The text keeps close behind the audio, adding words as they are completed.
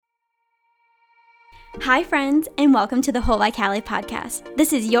Hi, friends, and welcome to the Whole by Callie podcast.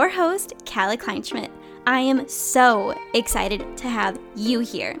 This is your host, Callie Kleinschmidt. I am so excited to have you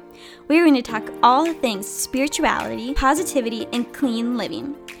here. We're going to talk all things spirituality, positivity, and clean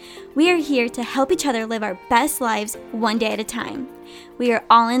living. We are here to help each other live our best lives one day at a time. We are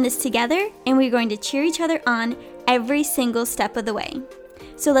all in this together, and we're going to cheer each other on every single step of the way.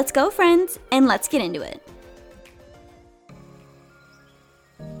 So let's go, friends, and let's get into it.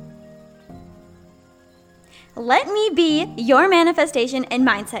 Let me be your manifestation and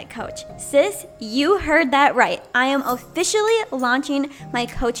mindset coach. Sis, you heard that right. I am officially launching my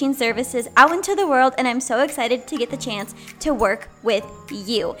coaching services out into the world, and I'm so excited to get the chance to work with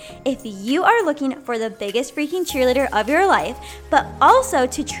you. If you are looking for the biggest freaking cheerleader of your life, but also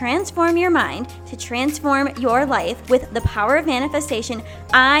to transform your mind, to transform your life with the power of manifestation,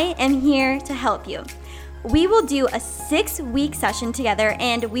 I am here to help you. We will do a 6-week session together,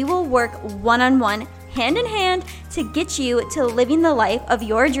 and we will work one-on-one, hand in hand, to get you to living the life of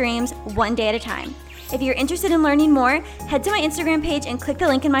your dreams one day at a time. If you're interested in learning more, head to my Instagram page and click the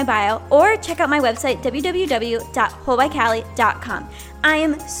link in my bio, or check out my website, www.wholebycallie.com. I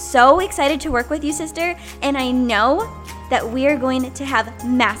am so excited to work with you, sister, and I know that we are going to have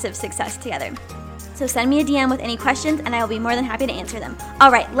massive success together. So send me a DM with any questions, and I will be more than happy to answer them.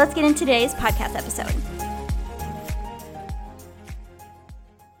 All right, let's get into today's podcast episode.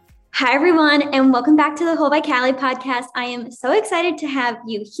 Hi, everyone, and welcome back to the Whole by Callie podcast. I am so excited to have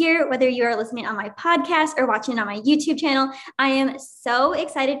you here, whether you are listening on my podcast or watching on my YouTube channel. I am so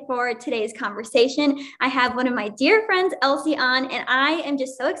excited for today's conversation. I have one of my dear friends, Elsie, on, and I am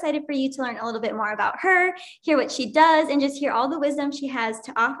just so excited for you to learn a little bit more about her, hear what she does, and just hear all the wisdom she has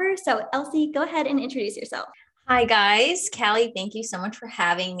to offer. So, Elsie, go ahead and introduce yourself. Hi, guys. Callie, thank you so much for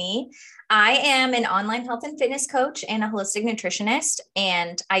having me. I am an online health and fitness coach and a holistic nutritionist,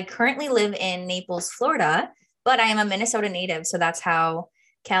 and I currently live in Naples, Florida, but I am a Minnesota native. So that's how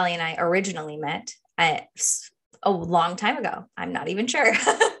Callie and I originally met a long time ago. I'm not even sure.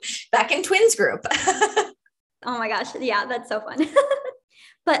 Back in twins group. Oh my gosh. Yeah, that's so fun.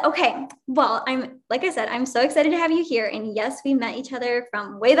 But okay, well, like I said, I'm so excited to have you here. And yes, we met each other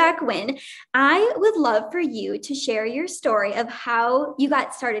from way back when. I would love for you to share your story of how you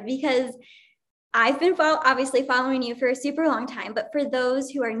got started, because I've been obviously following you for a super long time. But for those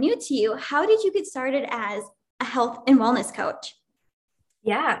who are new to you, how did you get started as a health and wellness coach?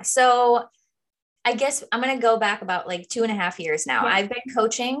 Yeah. So I guess I'm going to go back about like 2.5 years now. Yeah. I've been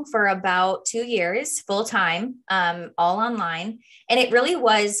coaching for about 2 years, full time, all online. And it really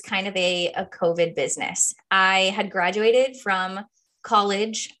was kind of a COVID business. I had graduated from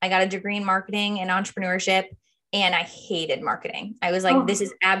college. I got a degree in marketing and entrepreneurship, and I hated marketing. I was like, This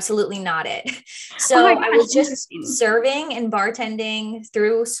is absolutely not it. So I was just serving and bartending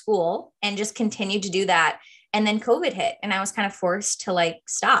through school and just continued to do that. And then COVID hit, and I was kind of forced to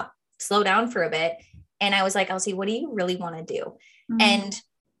slow down for a bit. And I was like, Elsie, what do you really want to do? Mm-hmm. And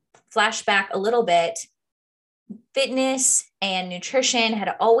flashback a little bit, fitness and nutrition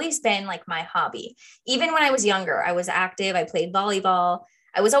had always been like my hobby. Even when I was younger, I was active. I played volleyball.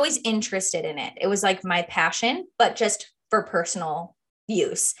 I was always interested in it. It was like my passion, but just for personal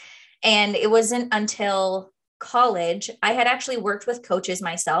use. And it wasn't until college, I had actually worked with coaches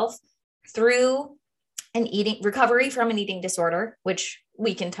myself through recovery from an eating disorder, which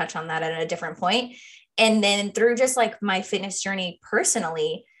we can touch on that at a different point. And then through just like my fitness journey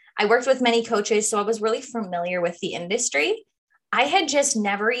personally, I worked with many coaches. So I was really familiar with the industry. I had just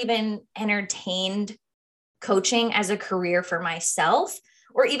never even entertained coaching as a career for myself,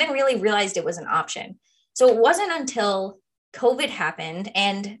 or even really realized it was an option. So it wasn't until COVID happened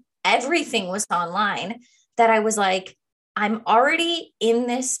and everything was online that I was like, I'm already in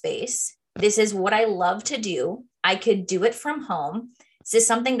this space. This is what I love to do. I could do it from home. This is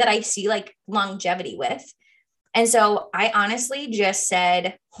something that I see like longevity with. And so I honestly just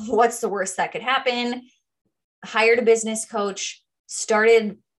said, what's the worst that could happen? Hired a business coach,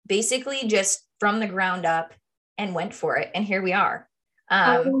 started basically just from the ground up and went for it. And here we are.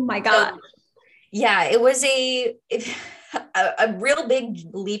 Oh my God. So, yeah, it was a real big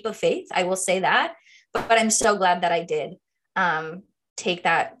leap of faith. I will say that, but I'm so glad that I did take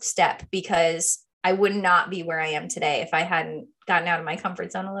that step, because I would not be where I am today if I hadn't gotten out of my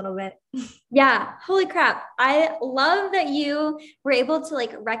comfort zone a little bit. Yeah. Holy crap. I love that you were able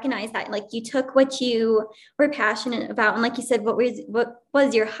to recognize that, you took what you were passionate about. And like you said, what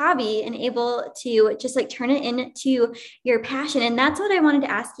was your hobby, and able to just turn it into your passion. And that's what I wanted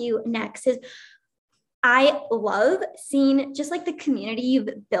to ask you next is, I love seeing just like the community you've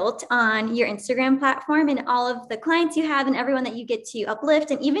built on your Instagram platform and all of the clients you have and everyone that you get to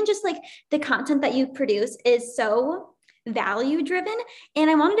uplift. And even just like the content that you produce is so value driven. And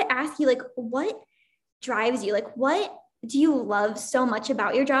I wanted to ask you, like, what drives you? Like, what do you love so much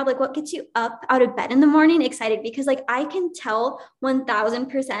about your job? Like, what gets you up out of bed in the morning excited? Because like, I can tell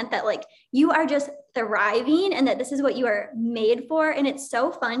 1000% that like you are just thriving and that this is what you are made for. And it's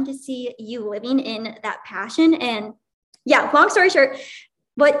so fun to see you living in that passion. And yeah, long story short,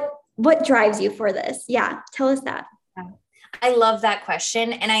 what drives you for this? Yeah, tell us that. I love that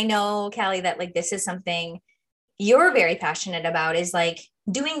question. And I know, Callie, that like this is something you're very passionate about, is like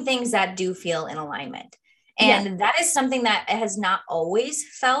doing things that do feel in alignment. And that is something that has not always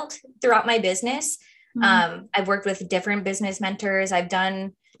felt throughout my business. I've worked with different business mentors. I've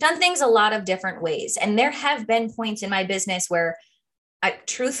done things a lot of different ways. And there have been points in my business where I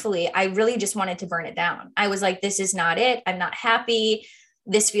really just wanted to burn it down. I was like, this is not it. I'm not happy.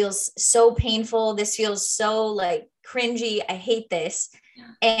 This feels so painful. This feels so like cringy. I hate this.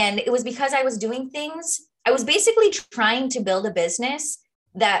 And it was because I was doing things. I was basically trying to build a business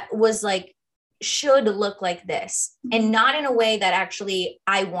that was like, should look like this, and not in a way that actually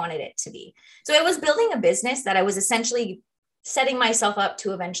I wanted it to be. So I was building a business that I was essentially setting myself up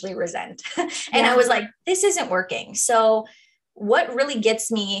to eventually resent. And I was like, this isn't working. So what really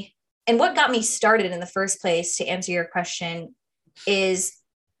gets me and what got me started in the first place, to answer your question, is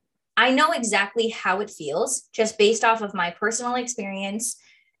I know exactly how it feels just based off of my personal experience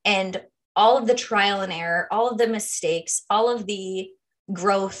and all of the trial and error, all of the mistakes, all of the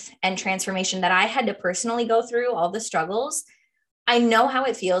growth and transformation that I had to personally go through, all the struggles. I know how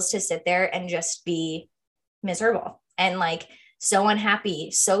it feels to sit there and just be miserable and like so unhappy,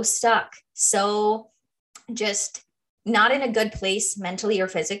 so stuck, so just not in a good place mentally or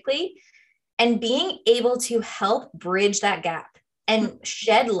physically. And being able to help bridge that gap and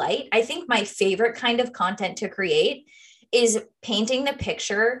shed light. I think my favorite kind of content to create is painting the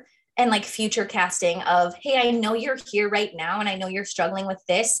picture and like future casting of, hey, I know you're here right now and I know you're struggling with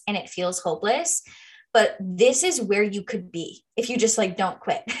this and it feels hopeless, but this is where you could be if you just like don't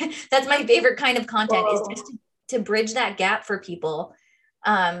quit. That's my favorite kind of content. Whoa. Is just to bridge that gap for people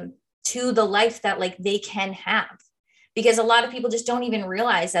to the life that like they can have, because a lot of people just don't even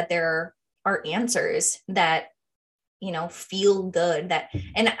realize that there are answers that, you know, feel good,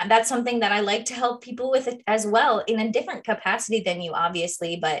 and that's something that I like to help people with as well, in a different capacity than you,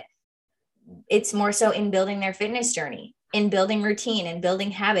 obviously, but it's more so in building their fitness journey, in building routine, and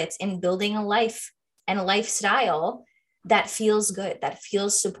building habits, in building a life and a lifestyle that feels good, that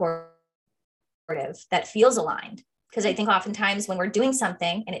feels supportive, that feels aligned. Because I think oftentimes when we're doing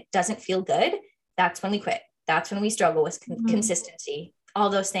something and it doesn't feel good, that's when we quit. That's when we struggle with consistency, all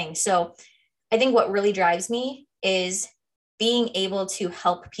those things. So I think what really drives me is being able to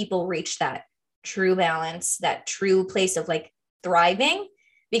help people reach that true balance, that true place of like thriving,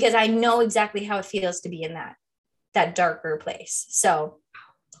 because I know exactly how it feels to be in that darker place. So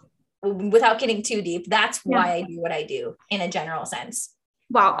without getting too deep, that's why I do what I do in a general sense.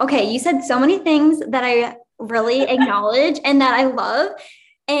 Wow. Okay. You said so many things that I really acknowledge and that I love.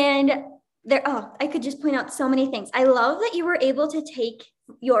 And I could just point out so many things. I love that you were able to take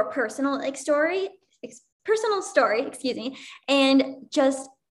your personal story, and just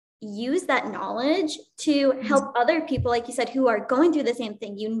use that knowledge to help other people, like you said, who are going through the same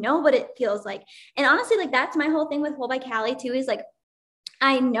thing. You know what it feels like. And honestly, like that's my whole thing with Whole by Callie too, is like,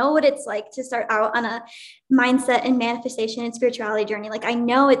 I know what it's like to start out on a mindset and manifestation and spirituality journey. Like I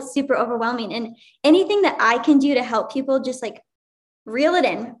know it's super overwhelming, and anything that I can do to help people just like reel it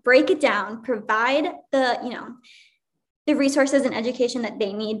in, break it down, provide the resources and education that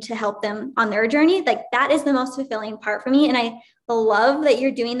they need to help them on their journey. Like that is the most fulfilling part for me. And I love that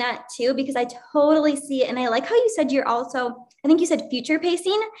you're doing that too, because I totally see it. And I like how you said you're also, I think you said future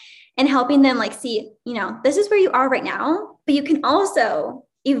pacing and helping them like see, this is where you are right now, but you can also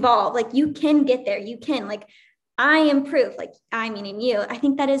evolve. Like you can get there. You can, like, I am proof, like I meaning you. I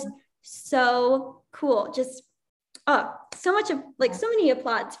think that is so cool. Just, so much of like so many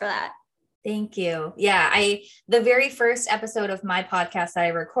applauds for that. Thank you. Yeah. The very first episode of my podcast that I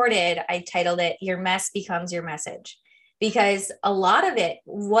recorded, I titled it, Your Mess Becomes Your Message, because a lot of it,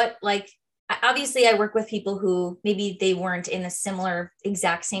 obviously I work with people who maybe they weren't in a similar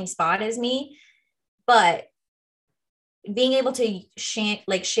exact same spot as me, but being able to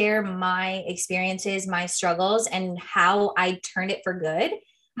share my experiences, my struggles, and how I turned it for good,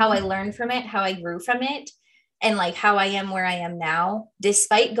 how I learned from it, how I grew from it, and like how I am where I am now,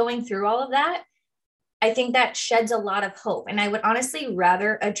 despite going through all of that, I think that sheds a lot of hope. And I would honestly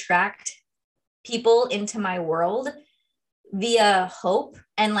rather attract people into my world via hope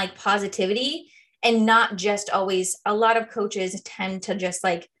and like positivity, and not just always. A lot of coaches tend to just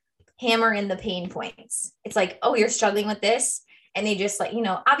like hammer in the pain points. It's like, oh, you're struggling with this. And they just like,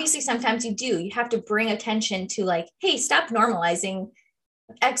 obviously sometimes you have to bring attention to like, hey, stop normalizing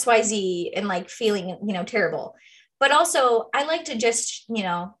XYZ and like feeling, terrible. But also I like to just,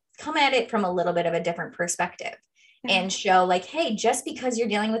 come at it from a little bit of a different perspective and show like, hey, just because you're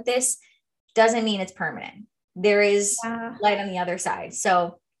dealing with this doesn't mean it's permanent. There is light on the other side.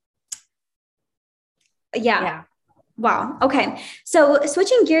 So yeah. Wow. Okay. So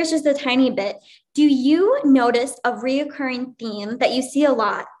switching gears just a tiny bit, do you notice a reoccurring theme that you see a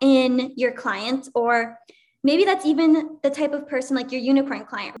lot in your clients, or maybe that's even the type of person like your unicorn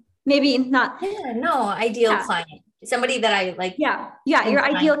client? Maybe not. Yeah, no, ideal client. Somebody that I like. Yeah. Your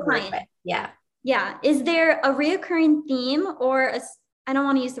ideal client. Yeah. Yeah. Is there a reoccurring theme or I don't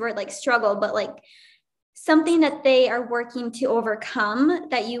want to use the word like struggle, but like something that they are working to overcome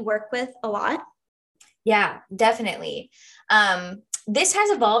that you work with a lot? Yeah, definitely. This has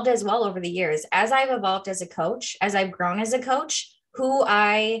evolved as well over the years. As I've evolved as a coach, as I've grown as a coach, who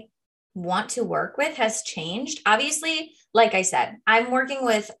I want to work with has changed. Obviously, like I said, I'm working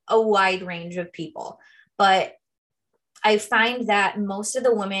with a wide range of people, but I find that most of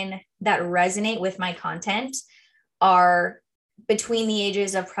the women that resonate with my content are between the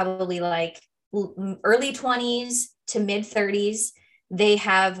ages of probably like early 20s to mid 30s. They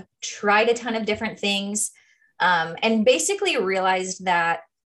have tried a ton of different things, and basically realized that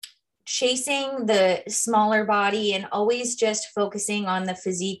chasing the smaller body and always just focusing on the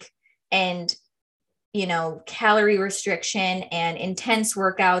physique and, calorie restriction and intense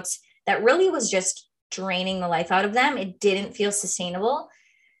workouts, that really was just draining the life out of them. It didn't feel sustainable.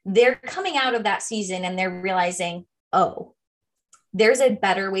 They're coming out of that season and they're realizing, oh, there's a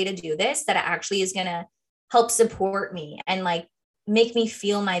better way to do this that actually is going to help support me and like make me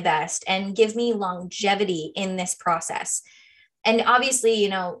feel my best and give me longevity in this process. And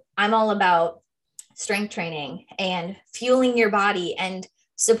obviously, I'm all about strength training and fueling your body and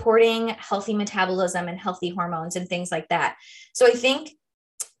supporting healthy metabolism and healthy hormones and things like that. So I think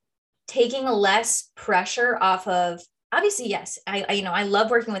taking a less pressure off of, obviously, yes, I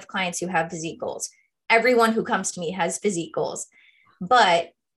love working with clients who have physique goals. Everyone who comes to me has physique goals, but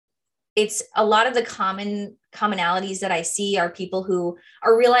it's a lot of the commonalities that I see are people who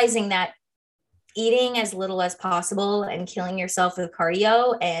are realizing that eating as little as possible and killing yourself with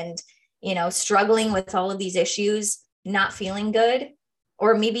cardio and, struggling with all of these issues, not feeling good,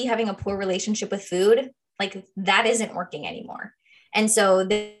 or maybe having a poor relationship with food, like that isn't working anymore. And so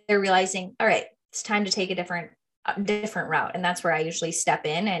they're realizing, all right, it's time to take a different route. And that's where I usually step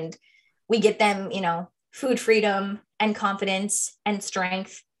in and we get them, food freedom and confidence and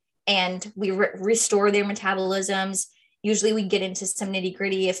strength, and we restore their metabolisms. Usually we get into some nitty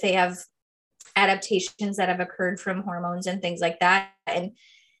gritty if they have adaptations that have occurred from hormones and things like that. And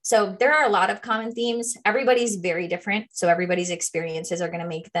so there are a lot of common themes. Everybody's very different. So everybody's experiences are going to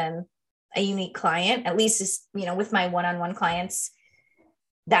make them a unique client, at least, with my one-on-one clients.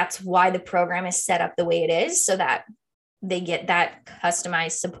 That's why the program is set up the way it is, so that they get that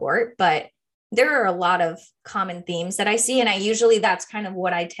customized support. But there are a lot of common themes that I see. And that's kind of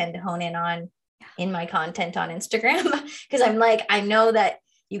what I tend to hone in on in my content on Instagram, because I'm like, I know that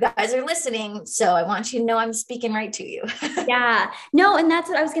you guys are listening, so I want you to know I'm speaking right to you. Yeah, no. And that's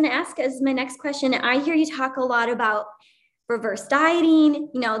what I was going to ask as my next question. I hear you talk a lot about reverse dieting,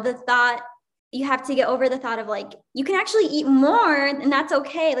 the thought you have to get over the thought of like, you can actually eat more and that's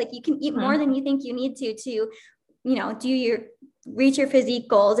okay. Like you can eat more than you think you need to, reach your physique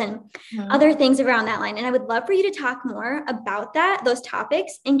goals and other things around that line. And I would love for you to talk more about those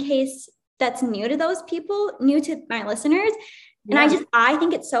topics, in case that's new to those people, new to my listeners. Yeah. And I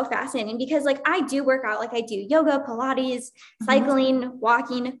think it's so fascinating because like I do work out, like I do yoga, Pilates, cycling,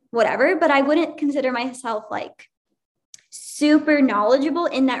 walking, whatever, but I wouldn't consider myself like super knowledgeable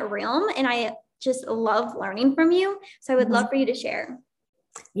in that realm. And I just love learning from you. So I would love for you to share.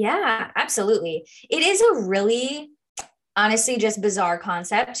 Yeah, absolutely. It is a really, honestly, just bizarre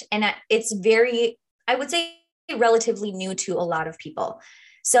concept. And it's very, I would say, relatively new to a lot of people.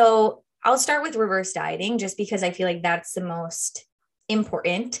 So I'll start with reverse dieting, just because I feel like that's the most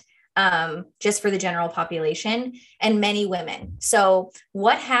important, just for the general population and many women. So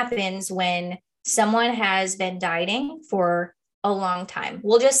what happens when someone has been dieting for a long time?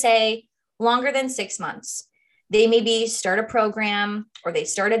 We'll just say longer than 6 months. They maybe start a program, or they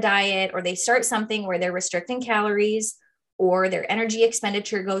start a diet, or they start something where they're restricting calories, or their energy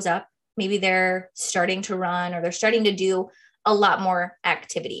expenditure goes up. Maybe they're starting to run, or they're starting to do a lot more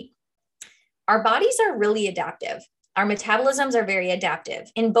activity. our bodies are really adaptive. Our metabolisms are very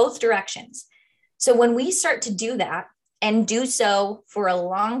adaptive in both directions. So when we start to do that and do so for a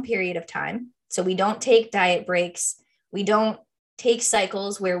long period of time, so we don't take diet breaks, we don't take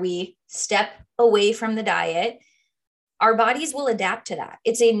cycles where we step away from the diet, our bodies will adapt to that.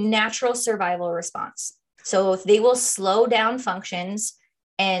 It's a natural survival response. So they will slow down functions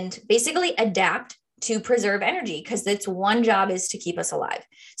and basically adapt to preserve energy, because its one job is to keep us alive.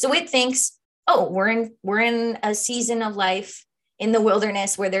 So it thinks, oh, we're in a season of life in the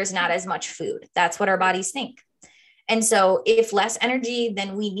wilderness where there's not as much food. That's what our bodies think. And so if less energy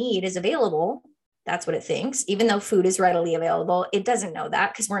than we need is available, that's what it thinks. Even though food is readily available, it doesn't know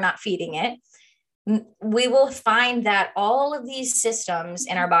that because we're not feeding it. We will find that all of these systems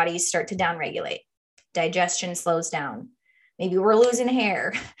in our bodies start to downregulate. Digestion slows down. Maybe we're losing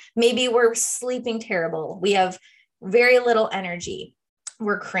hair. Maybe we're sleeping terrible. We have very little energy.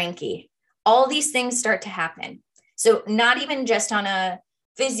 We're cranky. All these things start to happen. So not even just on a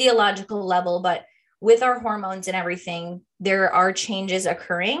physiological level, but with our hormones and everything, there are changes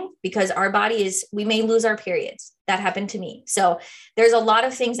occurring because our body we may lose our periods. That happened to me. So there's a lot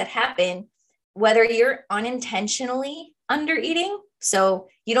of things that happen, whether you're unintentionally under eating. So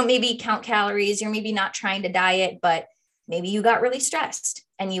you don't maybe count calories, you're maybe not trying to diet, but maybe you got really stressed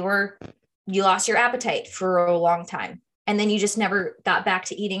and you lost your appetite for a long time. And then you just never got back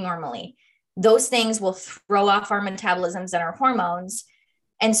to eating normally. Those things will throw off our metabolisms and our hormones.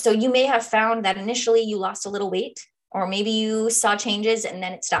 And so you may have found that initially you lost a little weight, or maybe you saw changes and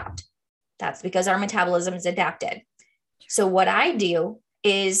then it stopped. That's because our metabolism is adapted. So what I do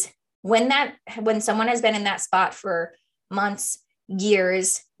is when someone has been in that spot for months,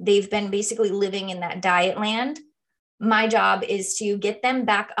 years, they've been basically living in that diet land, my job is to get them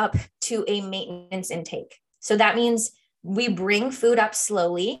back up to a maintenance intake. So that means we bring food up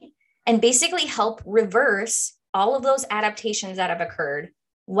slowly and basically help reverse all of those adaptations that have occurred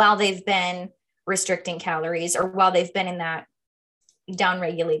while they've been restricting calories or while they've been in that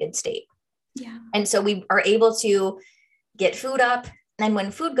downregulated state. Yeah. And so we are able to get food up. And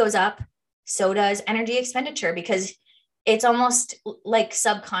when food goes up, so does energy expenditure, because it's almost like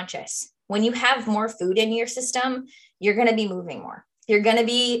subconscious. When you have more food in your system, you're going to be moving more. You're going to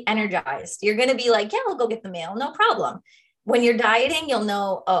be energized. You're going to be like, yeah, I'll go get the mail. No problem. When you're dieting, you'll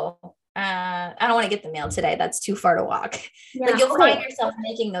know, I don't want to get the mail today. That's too far to walk. Yeah. Like you'll find yourself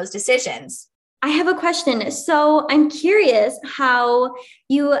making those decisions. I have a question. So I'm curious how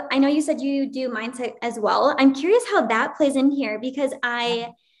I know you said you do mindset as well. I'm curious how that plays in here, because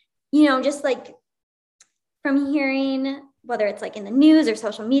just like from hearing, whether it's like in the news or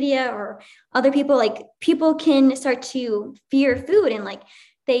social media or other people, like people can start to fear food, and like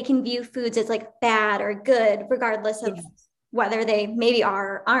they can view foods as like bad or good, regardless of whether they maybe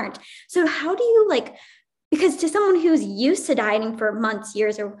are or aren't. So how do you because to someone who's used to dieting for months,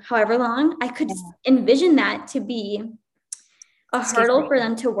 years, or however long, I could envision that to be a hurdle for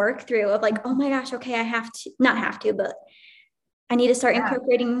them to work through of like, oh my gosh, okay, but I need to start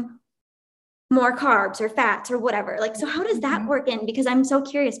incorporating more carbs or fats or whatever. Like, so how does that work in? Because I'm so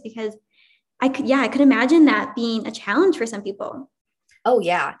curious, because I could imagine that being a challenge for some people. Oh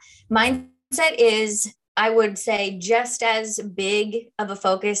yeah. Mindset is, I would say, just as big of a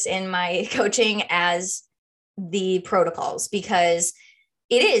focus in my coaching as the protocols, because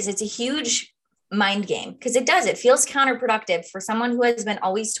it's a huge mind game, because it feels counterproductive for someone who has been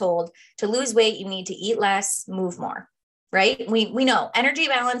always told to lose weight, you need to eat less, move more, right? We know energy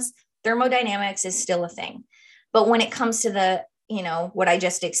balance, thermodynamics is still a thing. But when it comes to the, what I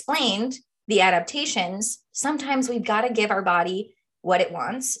just explained, the adaptations, sometimes we've got to give our body what it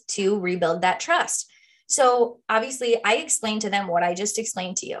wants to rebuild that trust. So obviously I explained to them what I just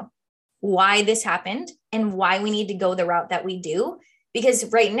explained to you, why this happened and why we need to go the route that we do.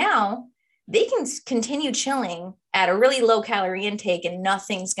 Because right now they can continue chilling at a really low calorie intake and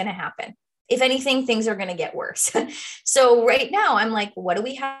nothing's going to happen. If anything, things are going to get worse. So right now I'm like, what do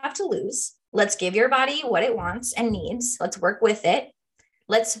we have to lose? Let's give your body what it wants and needs. Let's work with it.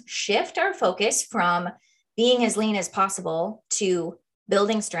 Let's shift our focus from being as lean as possible to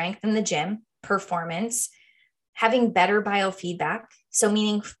building strength in the gym, performance, having better biofeedback. So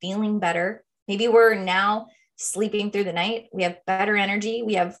meaning feeling better. Maybe we're now sleeping through the night. We have better energy.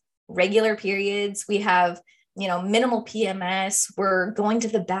 We have regular periods. We have, minimal PMS. We're going to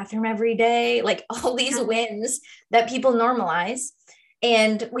the bathroom every day, like all these wins that people normalize.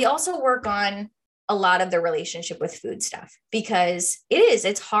 And we also work on a lot of the relationship with food stuff, because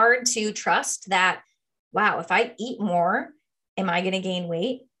it's hard to trust that, wow, if I eat more, am I going to gain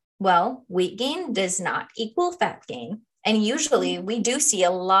weight? Well, weight gain does not equal fat gain. And usually we do see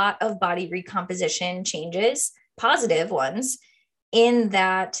a lot of body recomposition changes, positive ones, in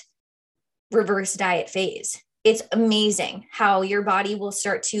that reverse diet phase. It's amazing how your body will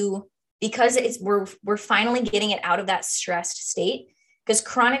start to, because we're finally getting it out of that stressed state, because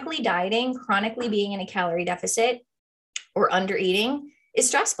chronically dieting, chronically being in a calorie deficit or under eating is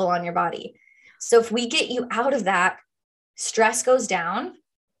stressful on your body. So if we get you out of that, stress goes down,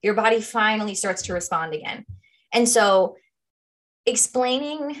 your body finally starts to respond again. And so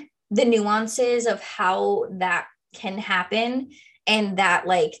explaining the nuances of how that can happen, and that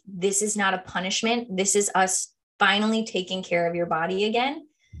like, this is not a punishment. This is us finally taking care of your body again.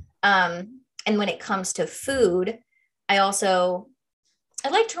 And when it comes to food, I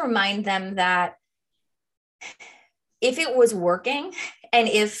like to remind them that if it was working, and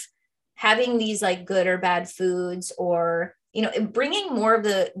if having these like good or bad foods, or, you know, bringing more of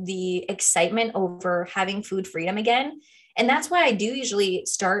the excitement over having food freedom again. And that's why I do usually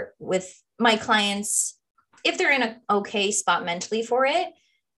start with my clients, if they're in an okay spot mentally for it,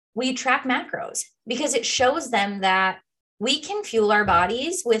 we track macros, because it shows them that we can fuel our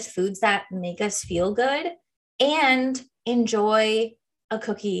bodies with foods that make us feel good and enjoy a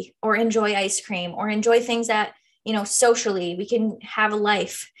cookie or enjoy ice cream or enjoy things that, you know, socially we can have a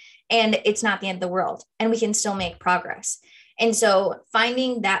life, and it's not the end of the world, and we can still make progress. And so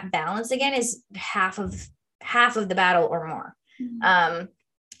finding that balance again is half of the battle or more. Mm-hmm.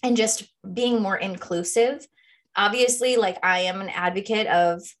 And just being more inclusive. Obviously, like, I am an advocate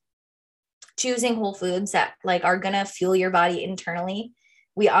of choosing whole foods that like are going to fuel your body internally.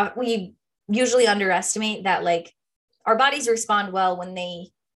 We usually underestimate that, like, our bodies respond well when they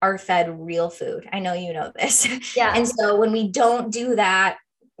are fed real food. I know you know this. Yeah. And so when we don't do that,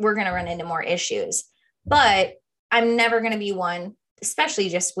 we're going to run into more issues. But I'm never going to be one, especially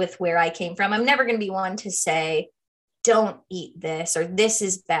just with where I came from, I'm never going to be one to say, don't eat this or this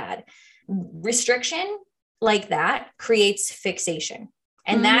is bad. Restriction like that creates fixation.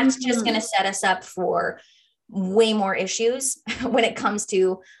 And that's just going to set us up for way more issues when it comes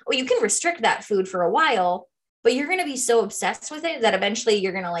to, well, you can restrict that food for a while, but you're going to be so obsessed with it that eventually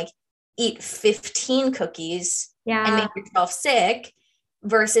you're going to like eat 15 cookies and make yourself sick,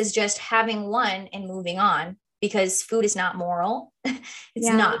 versus just having one and moving on, because food is not moral. It's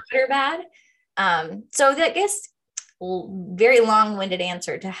not good or bad. So I guess very long-winded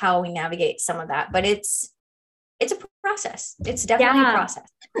answer to how we navigate some of that, but it's a process. It's definitely a process.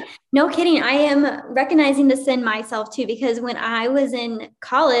 No kidding. I am recognizing this in myself too, because when I was in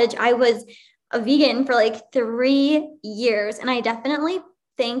college, I was a vegan for like 3 years. And I definitely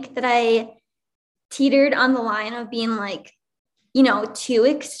think that I teetered on the line of being like, you know, too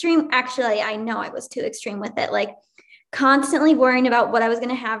extreme. Actually, I know I was too extreme with it. Like constantly worrying about what I was going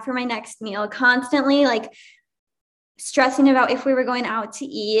to have for my next meal, constantly like stressing about if we were going out to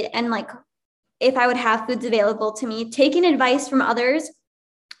eat and like if I would have foods available to me, taking advice from others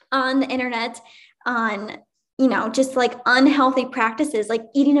on the internet on, you know, just like unhealthy practices, like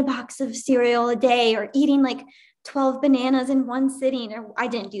eating a box of cereal a day or eating like 12 bananas in one sitting. Or I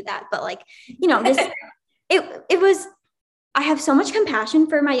didn't do that, but like, you know, just it was, I have so much compassion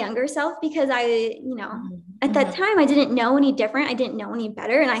for my younger self, because I, you know, at that time I didn't know any different. I didn't know any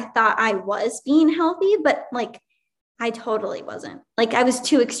better. And I thought I was being healthy, but like, I totally wasn't. Like I was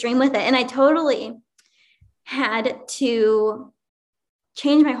too extreme with it. And I totally had to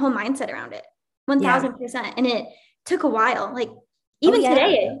change my whole mindset around it 1000%. And it took a while. Like even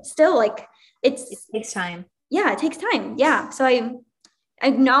today, still like it takes time. Yeah, it takes time. Yeah. So I'm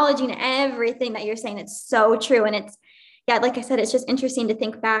acknowledging everything that you're saying. It's so true. And it's, like I said, it's just interesting to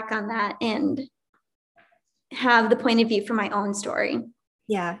think back on that and have the point of view from my own story.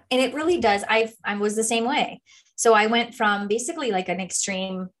 Yeah. And it really does. I was the same way. So I went from basically like an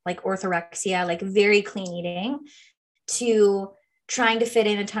extreme, like orthorexia, like very clean eating, to trying to fit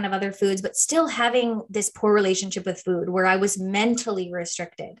in a ton of other foods, but still having this poor relationship with food where I was mentally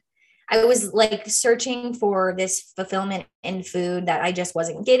restricted. I was like searching for this fulfillment in food that I just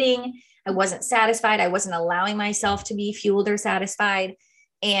wasn't getting. I wasn't satisfied. I wasn't allowing myself to be fueled or satisfied.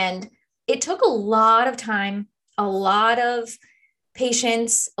 And it took a lot of time, a lot of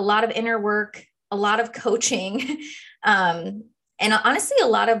patience, a lot of inner work, a lot of coaching, and honestly, a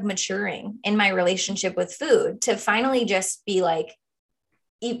lot of maturing in my relationship with food to finally just be like,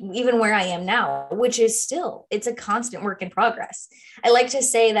 even where I am now, which is still, it's a constant work in progress. I like to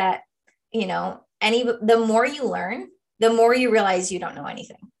say that, you know, the more you learn, the more you realize you don't know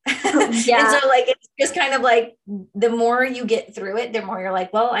anything. Yeah. And so like, it's just kind of like, the more you get through it, the more you're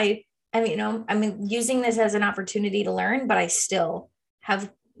like, well, I'm using this as an opportunity to learn, but I still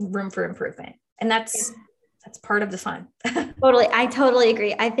have room for improvement. And that's that's part of the fun. Totally. I totally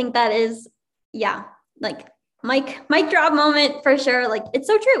agree. I think that is, yeah, like mic drop moment for sure. Like it's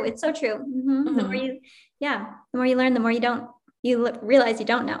so true. It's so true. Mm-hmm. The more the more you learn, the more you realize you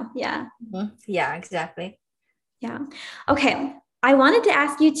don't know. Yeah. Mm-hmm. Yeah, exactly. Yeah. Okay. I wanted to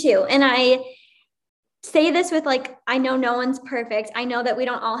ask you too, and I say this with like, I know no one's perfect. I know that we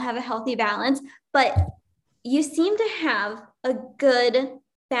don't all have a healthy balance, but you seem to have a good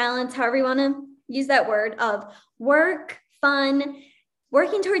balance, however you want to use that word, of work, fun,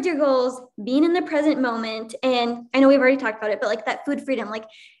 working towards your goals, being in the present moment. And I know we've already talked about it, but like that food freedom, like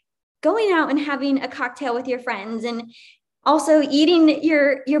going out and having a cocktail with your friends, and also eating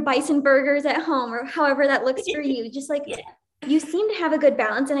your bison burgers at home, or however that looks for you. Just like you seem to have a good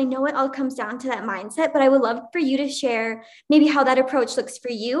balance. And I know it all comes down to that mindset, but I would love for you to share maybe how that approach looks for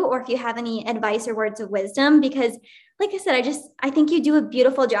you, or if you have any advice or words of wisdom, because like I said, I think you do a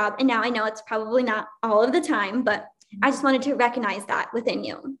beautiful job. And now I know it's probably not all of the time, but I just wanted to recognize that within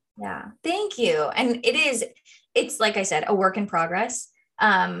you. Yeah. Thank you. And it's like I said, a work in progress.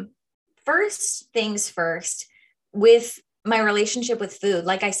 First things first, with my relationship with food,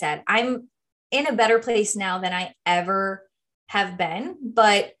 like I said, I'm in a better place now than I ever have been,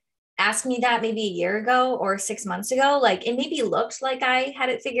 but ask me that maybe a year ago or 6 months ago, like it maybe looked like I had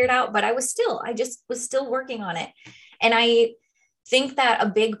it figured out, but I just was still working on it. And I think that a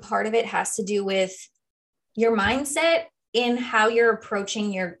big part of it has to do with your mindset in how you're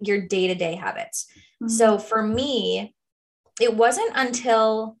approaching your day-to-day habits. Mm-hmm. So for me, it wasn't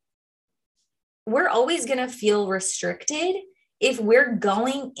until we're always going to feel restricted if we're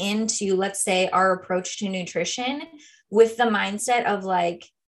going into, let's say, our approach to nutrition with the mindset of like,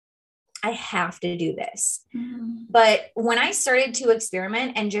 I have to do this. Mm-hmm. But when I started to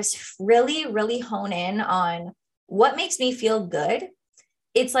experiment and just really, really hone in on what makes me feel good,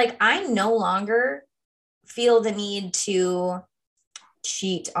 it's like I no longer feel the need to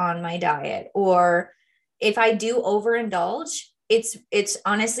cheat on my diet. Or if I do overindulge, it's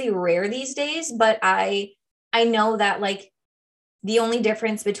honestly rare these days, but I know that like the only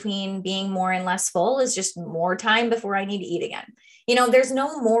difference between being more and less full is just more time before I need to eat again. You know, there's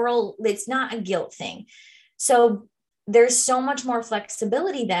no moral, it's not a guilt thing. So there's so much more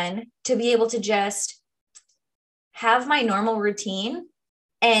flexibility then to be able to just have my normal routine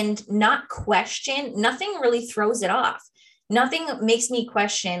and not question. Nothing really throws it off. Nothing makes me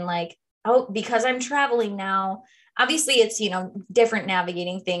question like, oh, because I'm traveling now. Obviously it's, you know, different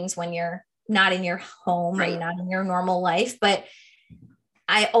navigating things when you're not in your home, right, and not in your normal life, but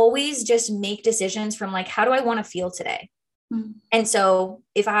I always just make decisions from like, how do I want to feel today? Mm-hmm. And so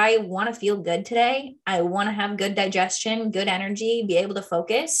if I want to feel good today, I want to have good digestion, good energy, be able to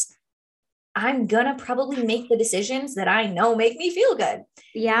focus, I'm going to probably make the decisions that I know make me feel good.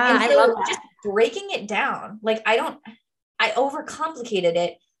 Yeah. And so I love that. Just breaking it down. Like I overcomplicated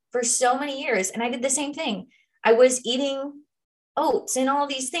it for so many years. And I did the same thing. I was eating oats and all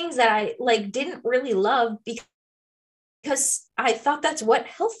these things that I like didn't really love because I thought that's what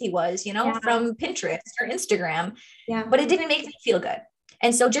healthy was, you know, from Pinterest or Instagram, but it didn't make me feel good.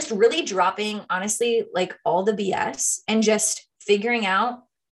 And so just really dropping, honestly, like all the BS and just figuring out,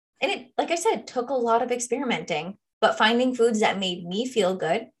 and it, like I said, took a lot of experimenting, but finding foods that made me feel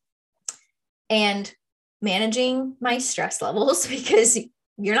good and managing my stress levels, because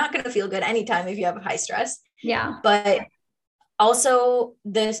you're not going to feel good anytime if you have high stress. Yeah. But also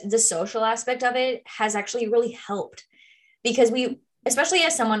the social aspect of it has actually really helped, because especially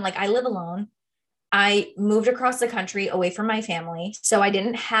as someone, like I live alone, I moved across the country away from my family. So I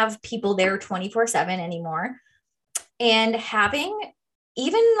didn't have people there 24/7 anymore. And having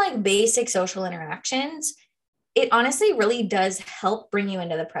even like basic social interactions, it honestly really does help bring you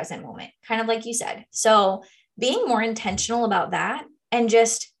into the present moment, kind of like you said. So being more intentional about that and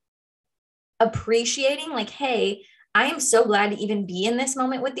just appreciating like, hey, I am so glad to even be in this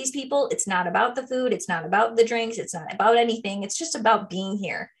moment with these people. It's not about the food. It's not about the drinks. It's not about anything. It's just about being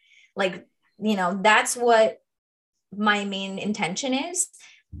here. Like, you know, that's what my main intention is.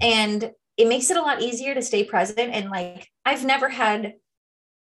 And it makes it a lot easier to stay present. And like, I've never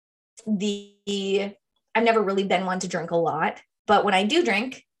really been one to drink a lot, but when I do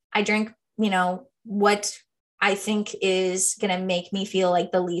drink, I drink, you know, what I think is going to make me feel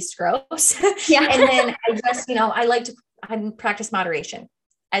like the least gross. Yeah. And then I just, you know, I practice moderation,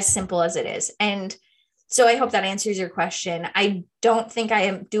 as simple as it is. And so I hope that answers your question. I don't think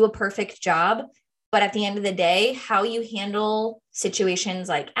I do a perfect job, but at the end of the day, how you handle situations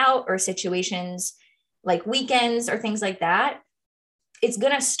like out or situations like weekends or things like that, it's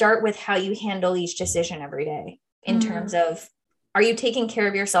going to start with how you handle each decision every day in terms of, are you taking care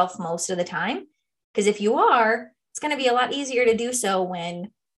of yourself most of the time? Because if you are, it's going to be a lot easier to do so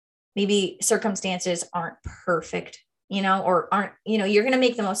when maybe circumstances aren't perfect, or aren't, you're going to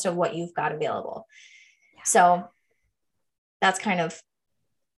make the most of what you've got available. Yeah. So that's kind of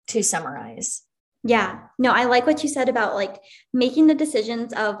to summarize. Yeah, no, I like what you said about like making the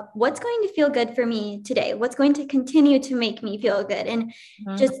decisions of what's going to feel good for me today, what's going to continue to make me feel good. And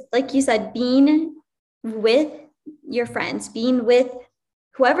just like you said, being with your friends, being with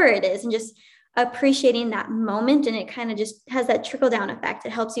whoever it is, and just appreciating that moment. And it kind of just has that trickle down effect.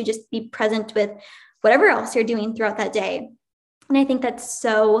 It helps you just be present with whatever else you're doing throughout that day. And I think that's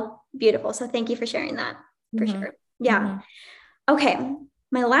so beautiful. So thank you for sharing that for sure. Yeah. Okay.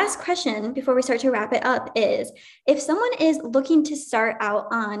 My last question before we start to wrap it up is, if someone is looking to start out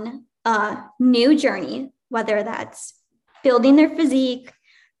on a new journey, whether that's building their physique,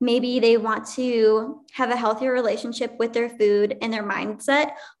 maybe they want to have a healthier relationship with their food and their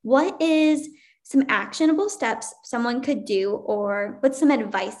mindset, what is some actionable steps someone could do, or what's some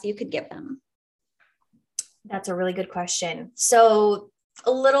advice you could give them? That's a really good question. So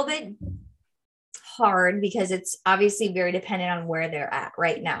a little bit hard because it's obviously very dependent on where they're at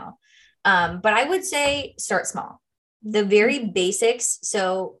right now. But I would say start small, the very basics.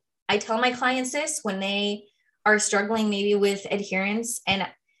 So I tell my clients this when they are struggling maybe with adherence and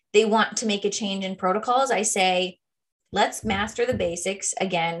they want to make a change in protocols. I say, let's master the basics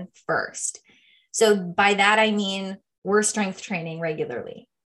again first. So by that, I mean, we're strength training regularly.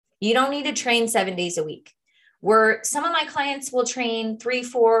 You don't need to train 7 days a week. Some of my clients will train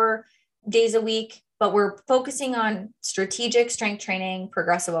 3-4 days a week, but we're focusing on strategic strength training,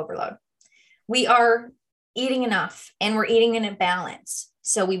 progressive overload. We are eating enough and we're eating in a balance.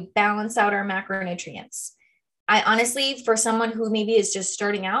 So we balance out our macronutrients. I honestly, for someone who maybe is just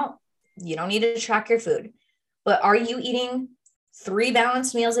starting out, you don't need to track your food, but are you eating 3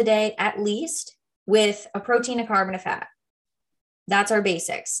 balanced meals a day at least with a protein, a carb, and a fat? That's our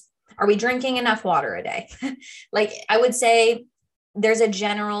basics. Are we drinking enough water a day? Like I would say there's a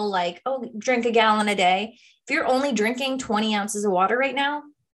general drink a gallon a day. If you're only drinking 20 ounces of water right now,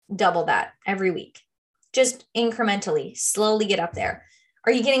 double that every week. Just incrementally, slowly get up there.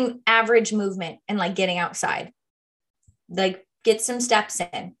 Are you getting average movement and getting outside? Get some steps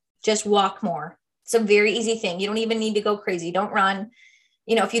in, just walk more. It's a very easy thing. You don't even need to go crazy. Don't run.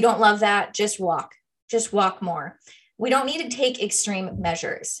 If you don't love that, just walk more. We don't need to take extreme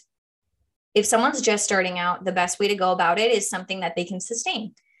measures. If someone's just starting out, the best way to go about it is something that they can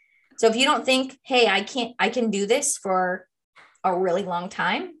sustain. So if you don't think, hey, I can do this for a really long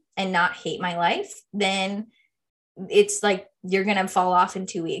time and not hate my life, then it's you're going to fall off in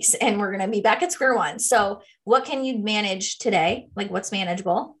 2 weeks and we're going to be back at square one. So what can you manage today? What's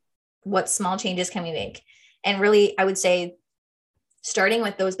manageable? What small changes can we make? And really, I would say starting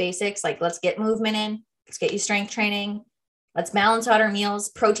with those basics, let's get movement in, let's get you strength training. Let's balance out our meals.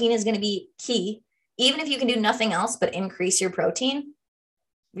 Protein is going to be key. Even if you can do nothing else but increase your protein,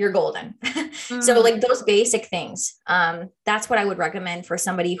 you're golden. So those basic things, that's what I would recommend for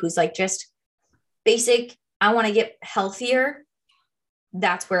somebody who's just basic. I want to get healthier.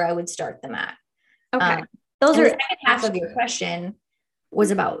 That's where I would start them at. Okay. Those are the second half of your question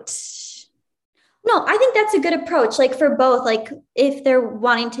was about. No, I think that's a good approach. For both, if they're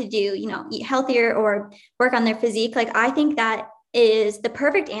wanting to do, eat healthier or work on their physique, I think that is the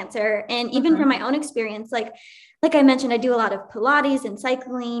perfect answer. And even from my own experience, like I mentioned, I do a lot of Pilates and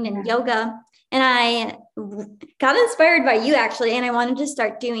cycling and yoga, and I got inspired by you actually. And I wanted to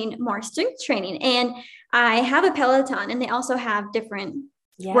start doing more strength training, and I have a Peloton, and they also have different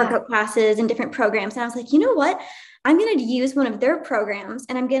workout classes and different programs. And I was like, you know what? I'm going to use one of their programs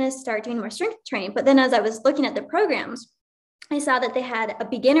and I'm going to start doing more strength training. But then as I was looking at the programs, I saw that they had a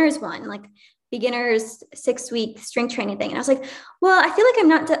beginner's one, beginner's 6-week strength training thing. And I was like, well, I feel like I'm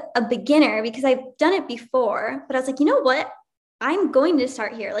not a beginner because I've done it before. But I was like, you know what? I'm going to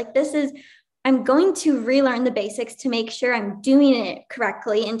start here. I'm going to relearn the basics to make sure I'm doing it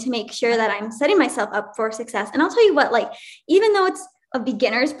correctly and to make sure that I'm setting myself up for success. And I'll tell you what, even though it's a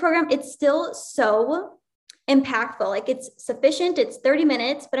beginner's program, it's still so impactful. It's sufficient. It's 30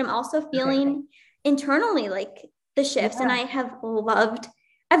 minutes, but I'm also feeling internally the shifts, and I've loved it.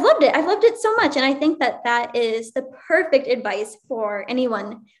 I've loved it so much. And I think that is the perfect advice for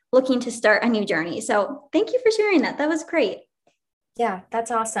anyone looking to start a new journey. So thank you for sharing that. That was great. Yeah,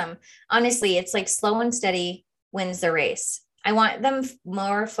 that's awesome. Honestly, it's slow and steady wins the race. I want them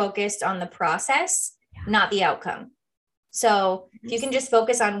more focused on the process, not the outcome. So if you can just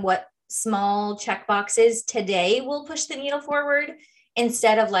focus on what small check boxes today will push the needle forward,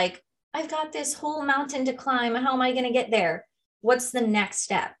 instead of I've got this whole mountain to climb. How am I going to get there? what's the next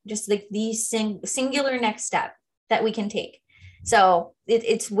step? Just like the singular next step that we can take. So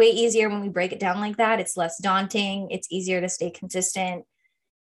it's way easier when we break it down like that. It's less daunting. It's easier to stay consistent.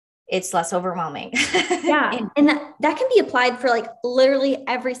 It's less overwhelming. Yeah. And that can be applied for like literally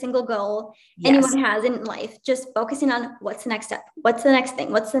every single goal anyone has in life. Just focusing on what's the next step? What's the next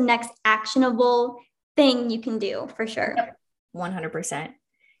thing? What's the next actionable thing you can do for sure? 100%.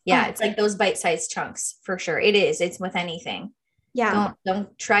 Yeah. It's like those bite-sized chunks for sure. It is. It's with anything. Yeah.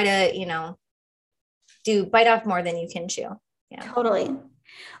 Don't try to, bite off more than you can chew. Yeah. Totally.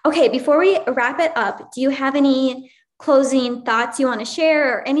 Okay. Before we wrap it up, do you have any closing thoughts you want to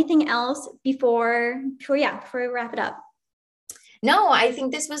share or anything else before we wrap it up? No, I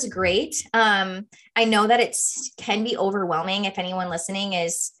think this was great. I know that it can be overwhelming if anyone listening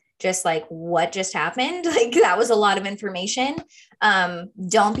is just like, what just happened? Like that was a lot of information.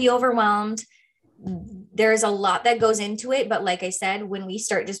 Don't be overwhelmed. There's a lot that goes into it, but like I said, when we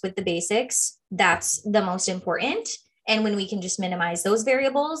start just with the basics, that's the most important. And when we can just minimize those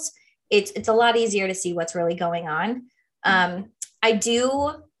variables, it's a lot easier to see what's really going on. I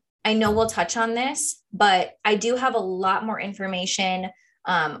know we'll touch on this, but I do have a lot more information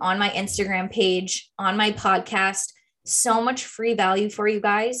on my Instagram page, on my podcast, so much free value for you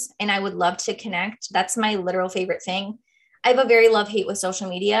guys. And I would love to connect. That's my literal favorite thing. I have a very love-hate with social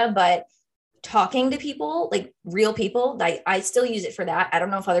media, but talking to people, like real people, I still use it for that. I don't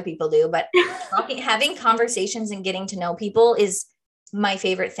know if other people do, but having conversations and getting to know people is my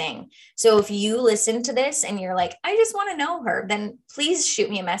favorite thing. So if you listen to this and you're like, I just want to know her, then please shoot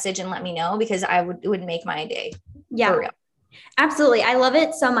me a message and let me know, because it would make my day. Yeah. For real. Absolutely. I love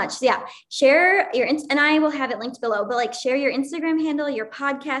it so much. So yeah. Share your, and I will have it linked below, but like share your Instagram handle, your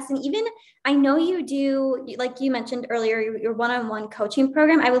podcast. And even I know you do, like you mentioned earlier, your one-on-one coaching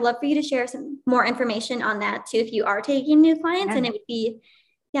program. I would love for you to share some more information on that too, if you are taking new clients, and it would be,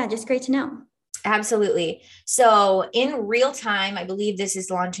 just great to know. Absolutely. So in real time, I believe this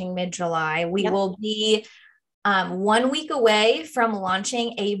is launching mid-July. We will be 1 week away from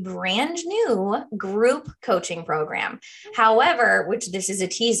launching a brand new group coaching program. However, which this is a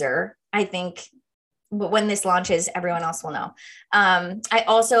teaser, I think, but when this launches, everyone else will know. I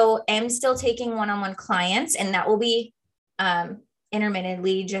also am still taking one-on-one clients, and that will be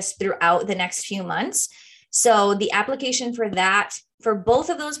intermittently just throughout the next few months. So the application for both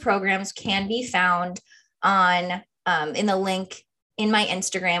of those programs can be found on in the link in my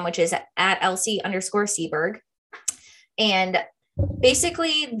Instagram, which is at Elsie_Sieberg. And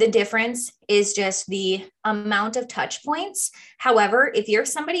basically the difference is just the amount of touch points. However, if you're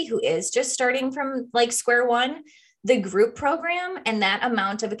somebody who is just starting from like square one, the group program and that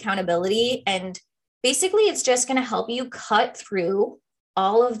amount of accountability, and basically it's just going to help you cut through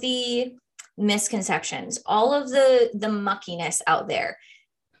all of the misconceptions, all of the muckiness out there.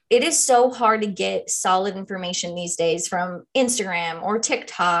 It is so hard to get solid information these days from Instagram or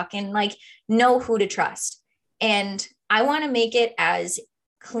TikTok and like know who to trust. And I want to make it as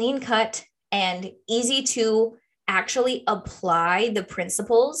clean cut and easy to actually apply the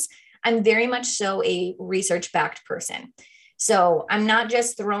principles. I'm very much so a research-backed person. So I'm not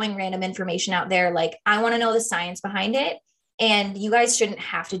just throwing random information out there. Like, I want to know the science behind it. And you guys shouldn't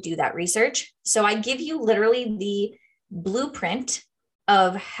have to do that research. So I give you literally the blueprint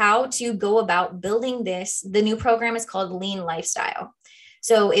of how to go about building this. The new program is called Lean Lifestyle.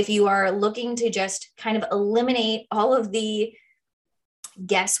 So if you are looking to just kind of eliminate all of the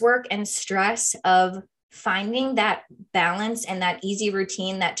guesswork and stress of finding that balance and that easy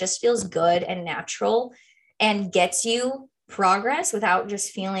routine that just feels good and natural and gets you progress without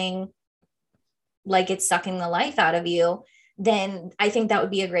just feeling like it's sucking the life out of you, then I think that would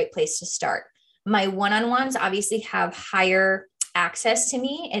be a great place to start. My one-on-ones obviously have higher access to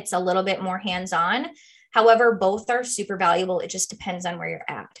me. It's a little bit more hands-on. However, both are super valuable. It just depends on where you're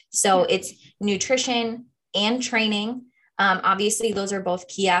at. So it's nutrition and training. Obviously, those are both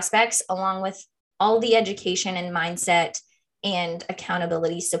key aspects, along with all the education and mindset and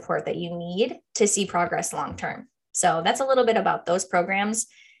accountability support that you need to see progress long-term. So that's a little bit about those programs.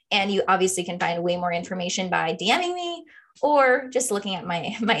 And you obviously can find way more information by DMing me or just looking at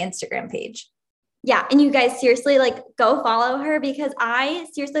my Instagram page. Yeah. And you guys seriously, like, go follow her, because I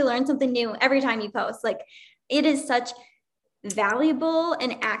seriously learn something new every time you post. Like, it is such valuable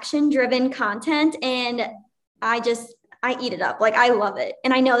and action-driven content. And I eat it up. Like, I love it.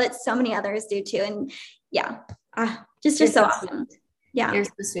 And I know that so many others do too. And just so awesome. Yeah. You're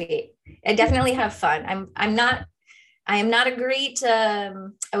so sweet. I definitely have fun. I am not a great, I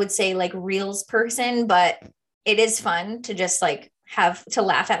would say, like, reels person, but it is fun to just like have to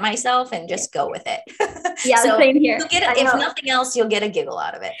laugh at myself and just go with it. Yeah, so same here. If nothing else, you'll get a giggle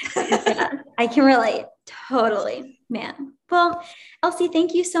out of it. Yeah, I can relate. Totally, man. Well, Elsie,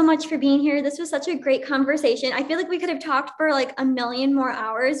 thank you so much for being here. This was such a great conversation. I feel like we could have talked for like a million more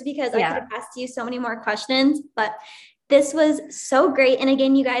hours because I could have asked you so many more questions, but this was so great. And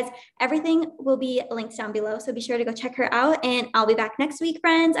again, you guys, everything will be linked down below. So be sure to go check her out. And I'll be back next week,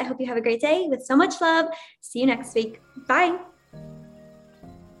 friends. I hope you have a great day with so much love. See you next week. Bye.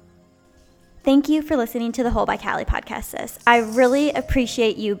 Thank you for listening to the Whole by Callie podcast, sis. I really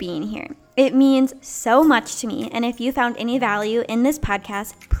appreciate you being here. It means so much to me. And if you found any value in this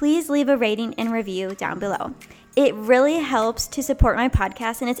podcast, please leave a rating and review down below. It really helps to support my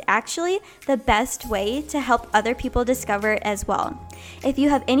podcast, and it's actually the best way to help other people discover it as well. If you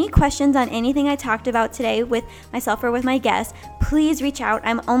have any questions on anything I talked about today with myself or with my guests, please reach out.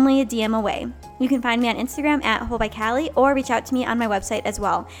 I'm only a DM away. You can find me on Instagram at Whole by Callie or reach out to me on my website as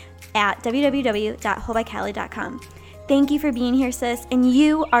well at www.wholebycallie.com. Thank you for being here, sis, and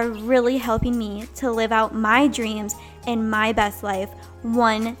you are really helping me to live out my dreams and my best life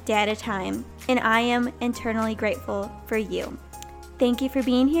one day at a time, and I am eternally grateful for you. Thank you for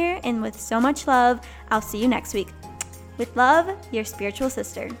being here, and with so much love, I'll see you next week. With love, your spiritual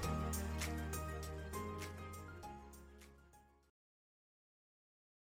sister.